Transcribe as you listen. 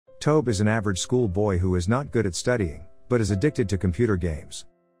Tobe is an average school boy who is not good at studying, but is addicted to computer games.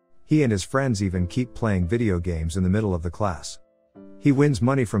 He and his friends even keep playing video games in the middle of the class. He wins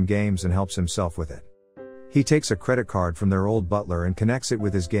money from games and helps himself with it. He takes a credit card from their old butler and connects it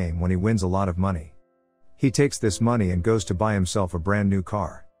with his game when he wins a lot of money. He takes this money and goes to buy himself a brand new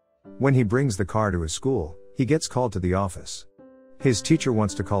car. When he brings the car to his school, he gets called to the office. His teacher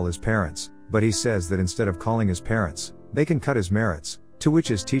wants to call his parents, but he says that instead of calling his parents, they can cut his merits, to which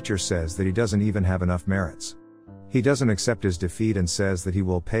his teacher says that he doesn't even have enough merits. He doesn't accept his defeat and says that he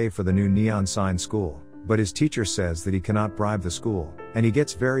will pay for the new neon sign school, but his teacher says that he cannot bribe the school, and he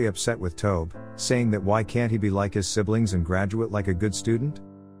gets very upset with Tobe, saying that why can't he be like his siblings and graduate like a good student?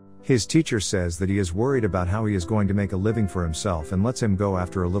 His teacher says that he is worried about how he is going to make a living for himself and lets him go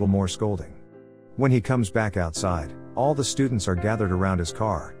after a little more scolding. When he comes back outside, all the students are gathered around his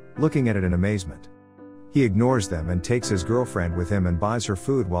car, looking at it in amazement. He ignores them and takes his girlfriend with him and buys her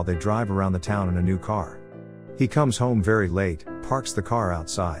food while they drive around the town in a new car. He comes home very late, parks the car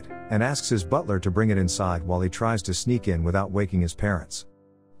outside, and asks his butler to bring it inside while he tries to sneak in without waking his parents.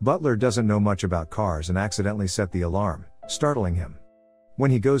 Butler doesn't know much about cars and accidentally set the alarm, startling him.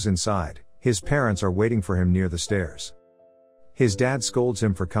 When he goes inside, his parents are waiting for him near the stairs. His dad scolds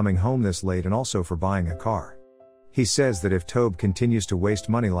him for coming home this late and also for buying a car. He says that if Tobe continues to waste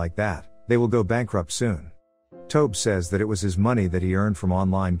money like that, they will go bankrupt soon. Tobe says that it was his money that he earned from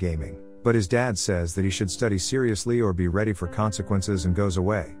online gaming, but his dad says that he should study seriously or be ready for consequences and goes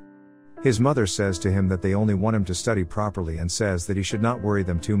away. His mother says to him that they only want him to study properly and says that he should not worry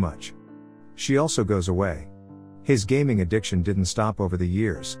them too much. She also goes away. His gaming addiction didn't stop over the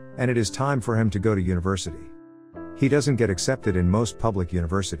years, and it is time for him to go to university. He doesn't get accepted in most public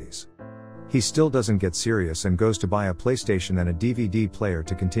universities. He still doesn't get serious and goes to buy a PlayStation and a DVD player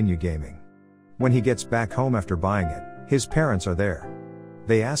to continue gaming. When he gets back home after buying it, his parents are there.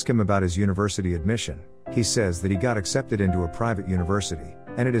 They ask him about his university admission. He says that he got accepted into a private university,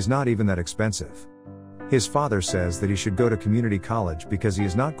 and it is not even that expensive. His father says that he should go to community college because he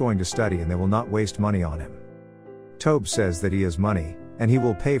is not going to study and they will not waste money on him. Tobe says that he has money, and he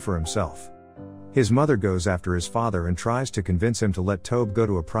will pay for himself. His mother goes after his father and tries to convince him to let Tobe go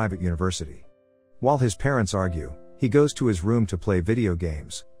to a private university. While his parents argue, he goes to his room to play video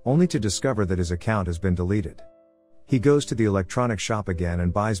games, only to discover that his account has been deleted. He goes to the electronic shop again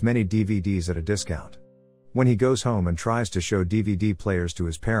and buys many DVDs at a discount. When he goes home and tries to show DVD players to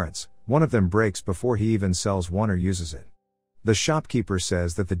his parents, one of them breaks before he even sells one or uses it. The shopkeeper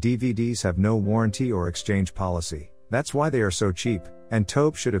says that the DVDs have no warranty or exchange policy, that's why they are so cheap, and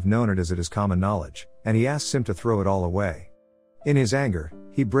Tobe should have known it as it is common knowledge, and he asks him to throw it all away. In his anger,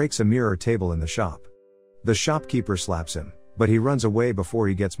 he breaks a mirror table in the shop. The shopkeeper slaps him, but he runs away before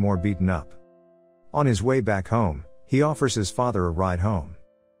he gets more beaten up. On his way back home, he offers his father a ride home.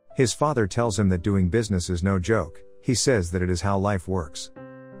 His father tells him that doing business is no joke. He says that it is how life works.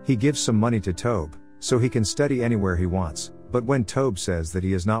 He gives some money to Tobe, so he can study anywhere he wants, but when Tobe says that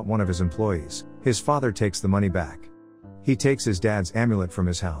he is not one of his employees, his father takes the money back. He takes his dad's amulet from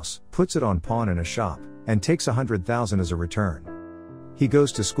his house, puts it on pawn in a shop, and takes 100,000 as a return. He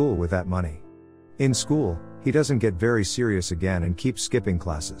goes to school with that money. In school, he doesn't get very serious again and keeps skipping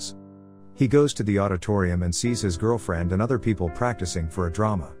classes. He goes to the auditorium and sees his girlfriend and other people practicing for a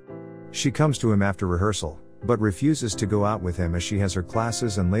drama. She comes to him after rehearsal, but refuses to go out with him as she has her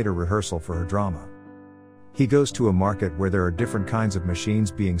classes and later rehearsal for her drama. He goes to a market where there are different kinds of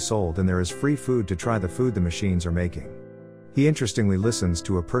machines being sold and there is free food to try the food the machines are making. He interestingly listens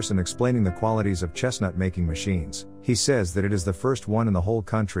to a person explaining the qualities of chestnut making machines. He says that it is the first one in the whole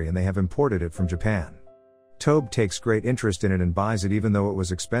country and they have imported it from Japan. Tobe takes great interest in it and buys it even though it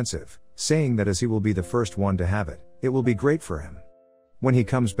was expensive, saying that as he will be the first one to have it, it will be great for him. When he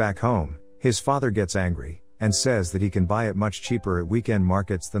comes back home, his father gets angry, and says that he can buy it much cheaper at weekend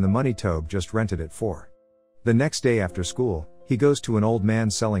markets than the money Tobe just rented it for. The next day after school, he goes to an old man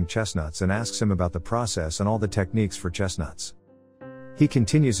selling chestnuts and asks him about the process and all the techniques for chestnuts. He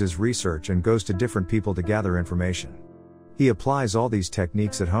continues his research and goes to different people to gather information. He applies all these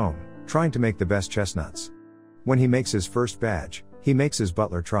techniques at home, trying to make the best chestnuts. When he makes his first batch, he makes his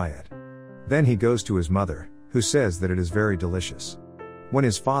butler try it. Then he goes to his mother, who says that it is very delicious. When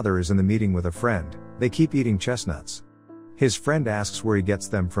his father is in the meeting with a friend, they keep eating chestnuts. His friend asks where he gets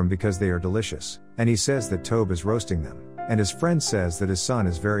them from because they are delicious, and he says that Tobe is roasting them, and his friend says that his son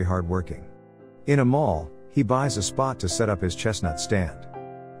is very hardworking. In a mall, he buys a spot to set up his chestnut stand.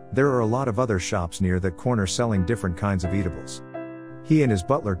 There are a lot of other shops near that corner selling different kinds of eatables. He and his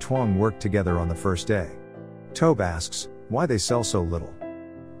butler Twang work together on the first day. Tobe asks why they sell so little.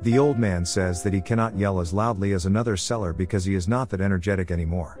 The old man says that he cannot yell as loudly as another seller because he is not that energetic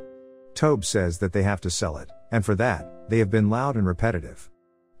anymore. Tobe says that they have to sell it, and for that, they have been loud and repetitive.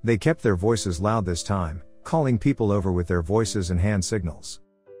 They kept their voices loud this time, calling people over with their voices and hand signals.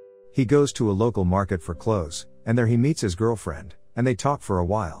 He goes to a local market for clothes, and there he meets his girlfriend, and they talk for a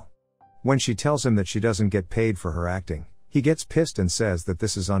while. When she tells him that she doesn't get paid for her acting, he gets pissed and says that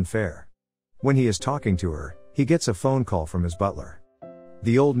this is unfair. When he is talking to her, he gets a phone call from his butler.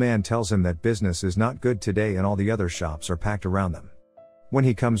 The old man tells him that business is not good today and all the other shops are packed around them. When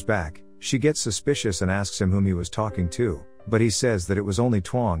he comes back, she gets suspicious and asks him whom he was talking to, but he says that it was only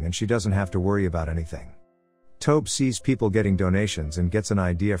Tuong and she doesn't have to worry about anything. Tobe sees people getting donations and gets an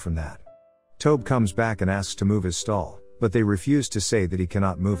idea from that. Tobe comes back and asks to move his stall, but they refuse to say that he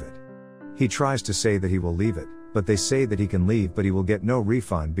cannot move it. He tries to say that he will leave it, but they say that he can leave but he will get no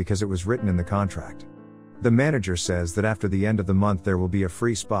refund because it was written in the contract. The manager says that after the end of the month there will be a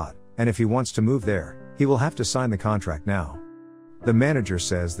free spot, and if he wants to move there, he will have to sign the contract now. The manager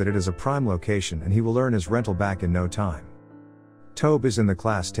says that it is a prime location and he will earn his rental back in no time. Tobe is in the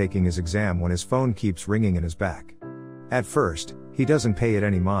class taking his exam when his phone keeps ringing in his back. At first, he doesn't pay it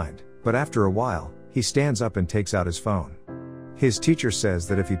any mind, but after a while, he stands up and takes out his phone. His teacher says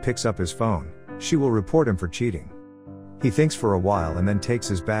that if he picks up his phone, she will report him for cheating. He thinks for a while and then takes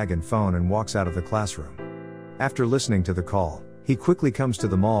his bag and phone and walks out of the classroom. After listening to the call, he quickly comes to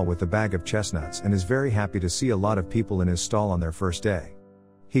the mall with a bag of chestnuts and is very happy to see a lot of people in his stall on their first day.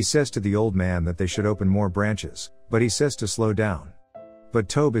 He says to the old man that they should open more branches, but he says to slow down. But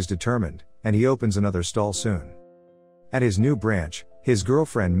Tobe is determined, and he opens another stall soon. At his new branch, his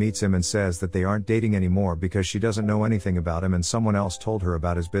girlfriend meets him and says that they aren't dating anymore because she doesn't know anything about him and someone else told her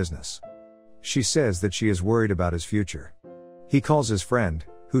about his business. She says that she is worried about his future. He calls his friend,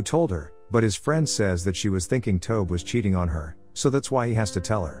 who told her, but his friend says that she was thinking Tobe was cheating on her, so that's why he has to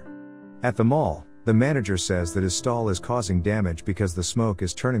tell her. At the mall, the manager says that his stall is causing damage because the smoke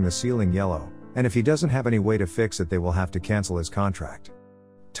is turning the ceiling yellow, and if he doesn't have any way to fix it they will have to cancel his contract.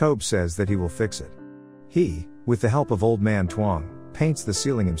 Tobe says that he will fix it. He, with the help of old man Tuong, paints the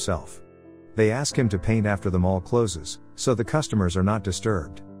ceiling himself. They ask him to paint after the mall closes, so the customers are not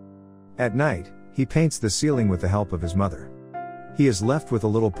disturbed. At night, he paints the ceiling with the help of his mother. He is left with a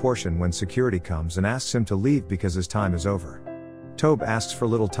little portion when security comes and asks him to leave because his time is over. Tobe asks for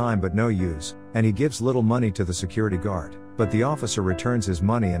little time but no use, and he gives little money to the security guard, but the officer returns his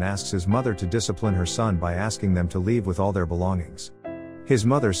money and asks his mother to discipline her son by asking them to leave with all their belongings. His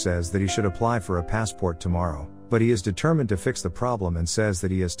mother says that he should apply for a passport tomorrow, but he is determined to fix the problem and says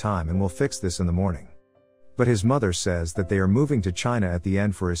that he has time and will fix this in the morning. But his mother says that they are moving to China at the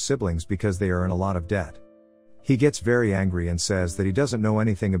end for his siblings because they are in a lot of debt. He gets very angry and says that he doesn't know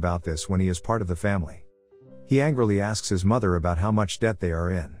anything about this when he is part of the family. He angrily asks his mother about how much debt they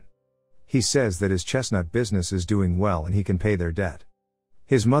are in. He says that his chestnut business is doing well and he can pay their debt.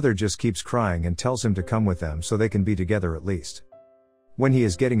 His mother just keeps crying and tells him to come with them so they can be together at least. When he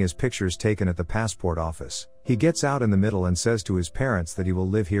is getting his pictures taken at the passport office, he gets out in the middle and says to his parents that he will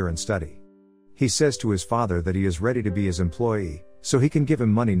live here and study. He says to his father that he is ready to be his employee, so he can give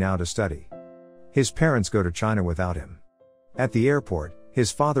him money now to study. His parents go to China without him. At the airport,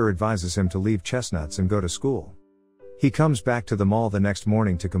 his father advises him to leave chestnuts and go to school. He comes back to the mall the next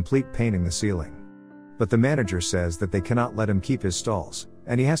morning to complete painting the ceiling. But the manager says that they cannot let him keep his stalls,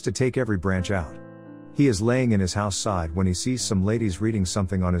 and he has to take every branch out. He is laying in his house side when he sees some ladies reading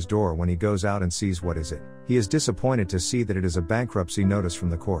something on his door. When he goes out and sees what is it, he is disappointed to see that it is a bankruptcy notice from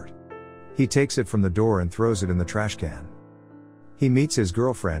the court. He takes it from the door and throws it in the trash can. He meets his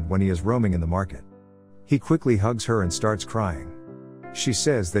girlfriend when he is roaming in the market. He quickly hugs her and starts crying. She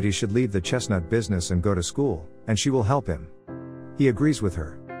says that he should leave the chestnut business and go to school, and she will help him. He agrees with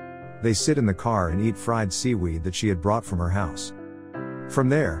her. They sit in the car and eat fried seaweed that she had brought from her house. From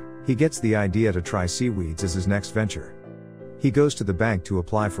there, he gets the idea to try seaweeds as his next venture. He goes to the bank to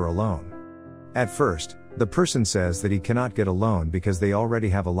apply for a loan. At first, the person says that he cannot get a loan because they already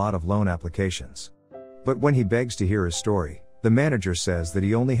have a lot of loan applications. But when he begs to hear his story, the manager says that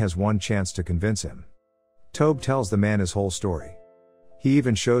he only has one chance to convince him. Tobe tells the man his whole story. He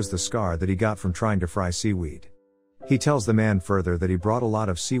even shows the scar that he got from trying to fry seaweed. He tells the man further that he brought a lot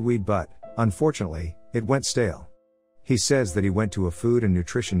of seaweed but, unfortunately, it went stale. He says that he went to a food and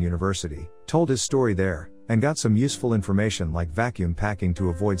nutrition university, told his story there, and got some useful information like vacuum packing to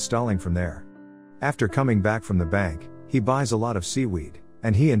avoid stalling from there. After coming back from the bank, he buys a lot of seaweed,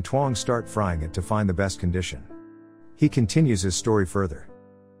 and he and Tuong start frying it to find the best condition. He continues his story further.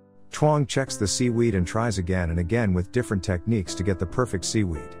 Tuong checks the seaweed and tries again and again with different techniques to get the perfect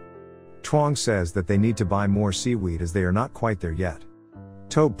seaweed. Tuong says that they need to buy more seaweed as they are not quite there yet.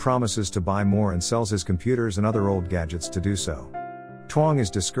 Tobe promises to buy more and sells his computers and other old gadgets to do so. Tuong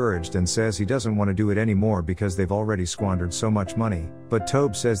is discouraged and says he doesn't want to do it anymore because they've already squandered so much money, but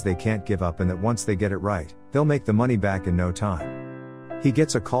Tobe says they can't give up and that once they get it right, they'll make the money back in no time. He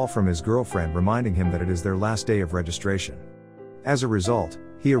gets a call from his girlfriend reminding him that it is their last day of registration. As a result,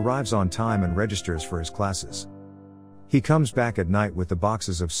 he arrives on time and registers for his classes. He comes back at night with the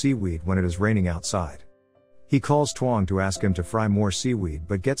boxes of seaweed when it is raining outside. He calls Tuong to ask him to fry more seaweed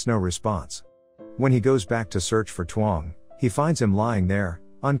but gets no response. When he goes back to search for Tuong, he finds him lying there,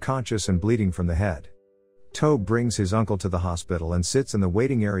 unconscious and bleeding from the head. Tobe brings his uncle to the hospital and sits in the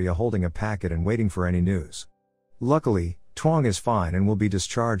waiting area holding a packet and waiting for any news. Luckily, Tuong is fine and will be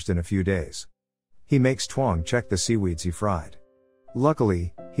discharged in a few days. He makes Tuong check the seaweeds he fried.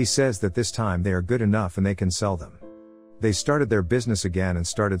 Luckily, he says that this time they are good enough and they can sell them. They started their business again and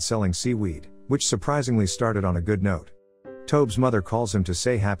started selling seaweed, which surprisingly started on a good note. Tobe's mother calls him to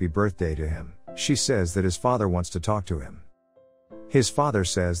say happy birthday to him. She says that his father wants to talk to him. His father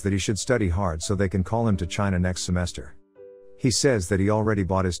says that he should study hard so they can call him to China next semester. He says that he already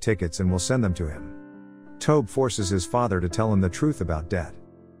bought his tickets and will send them to him. Tobe forces his father to tell him the truth about debt.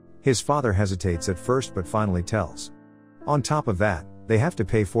 His father hesitates at first but finally tells. On top of that, they have to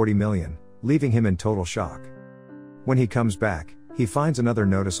pay 40 million, leaving him in total shock. When he comes back, he finds another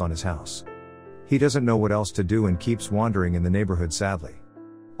notice on his house. He doesn't know what else to do and keeps wandering in the neighborhood sadly.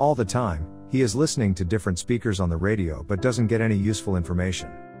 All the time, he is listening to different speakers on the radio but doesn't get any useful information.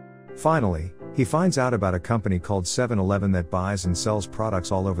 Finally, he finds out about a company called 7-Eleven that buys and sells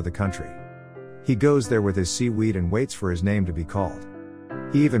products all over the country. He goes there with his seaweed and waits for his name to be called.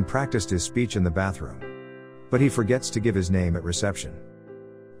 He even practiced his speech in the bathroom. But he forgets to give his name at reception.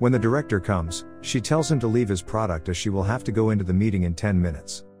 When the director comes, she tells him to leave his product as she will have to go into the meeting in 10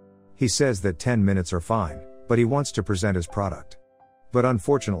 minutes. He says that 10 minutes are fine, but he wants to present his product. But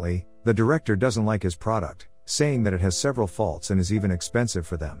unfortunately, the director doesn't like his product, saying that it has several faults and is even expensive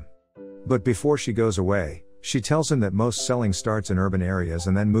for them. But before she goes away, she tells him that most selling starts in urban areas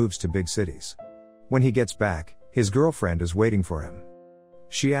and then moves to big cities. When he gets back, his girlfriend is waiting for him.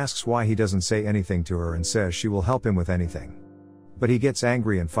 She asks why he doesn't say anything to her and says she will help him with anything. But he gets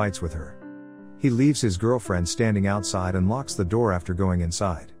angry and fights with her. He leaves his girlfriend standing outside and locks the door after going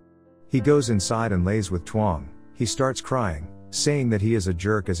inside. He goes inside and lays with Tuong. He starts crying, saying that he is a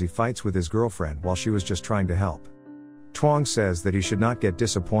jerk as he fights with his girlfriend while she was just trying to help. Tuong says that he should not get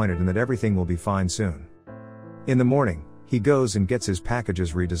disappointed and that everything will be fine soon. In the morning, he goes and gets his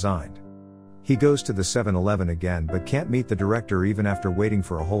packages redesigned. He goes to the 7-Eleven again but can't meet the director even after waiting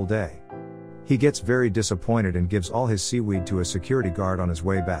for a whole day. He gets very disappointed and gives all his seaweed to a security guard on his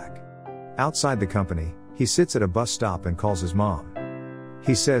way back. Outside the company, he sits at a bus stop and calls his mom.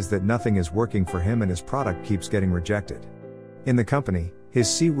 He says that nothing is working for him and his product keeps getting rejected. In the company, his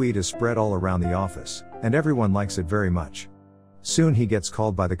seaweed is spread all around the office, and everyone likes it very much. Soon he gets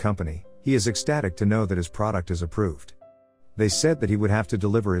called by the company. He is ecstatic to know that his product is approved. They said that he would have to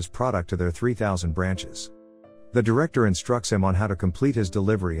deliver his product to their 3,000 branches. The director instructs him on how to complete his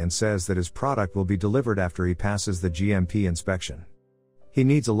delivery and says that his product will be delivered after he passes the GMP inspection. He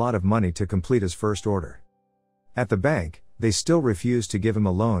needs a lot of money to complete his first order. At the bank, they still refuse to give him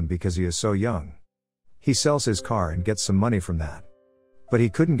a loan because he is so young. He sells his car and gets some money from that. But he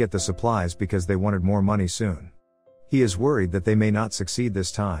couldn't get the supplies because they wanted more money soon. He is worried that they may not succeed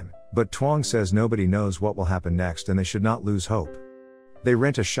this time, but Tuong says nobody knows what will happen next and they should not lose hope. They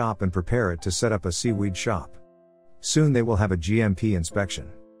rent a shop and prepare it to set up a seaweed shop. Soon they will have a GMP inspection.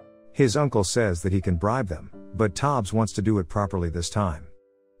 His uncle says that he can bribe them, but Tobbs wants to do it properly this time.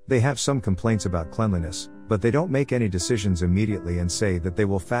 They have some complaints about cleanliness, but they don't make any decisions immediately and say that they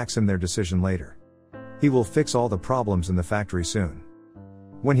will fax him their decision later. He will fix all the problems in the factory soon.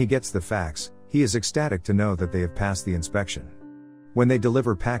 When he gets the fax, he is ecstatic to know that they have passed the inspection. When they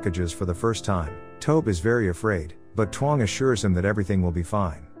deliver packages for the first time, Tobe is very afraid, but Tuong assures him that everything will be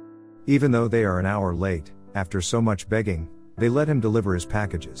fine. Even though they are an hour late, after so much begging, they let him deliver his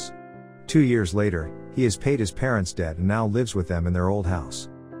packages. 2 years later, he has paid his parents' debt and now lives with them in their old house.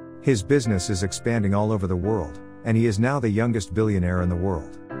 His business is expanding all over the world, and he is now the youngest billionaire in the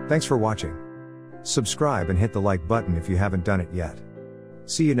world. Thanks for watching. Subscribe and hit the like button if you haven't done it yet.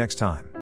 See you next time.